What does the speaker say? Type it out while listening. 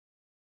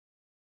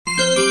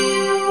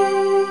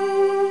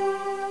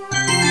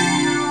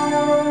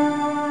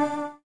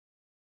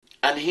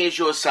here's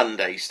your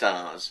Sunday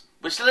stars.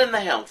 We're still in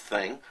the health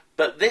thing,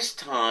 but this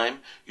time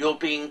you're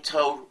being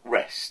told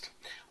rest.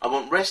 I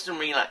want rest and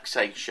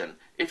relaxation.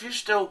 If you've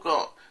still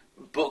got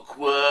book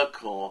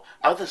work or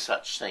other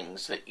such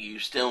things that you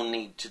still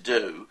need to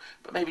do,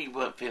 but maybe you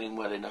weren't feeling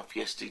well enough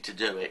yesterday to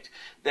do it,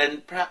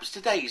 then perhaps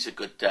today's a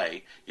good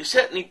day. You're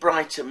certainly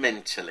brighter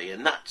mentally,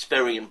 and that's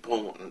very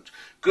important.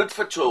 Good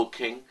for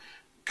talking,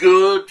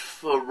 good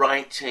for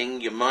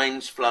writing, your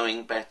mind's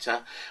flowing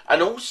better,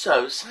 and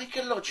also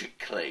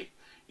psychologically,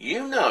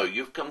 you know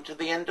you've come to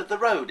the end of the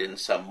road in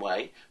some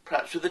way,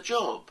 perhaps with a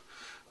job,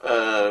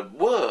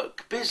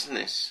 work,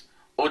 business,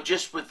 or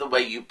just with the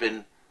way you've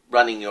been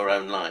running your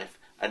own life.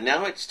 And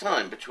now it's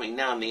time, between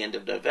now and the end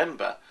of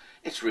November,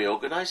 it's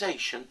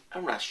reorganisation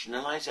and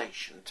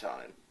rationalisation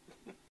time.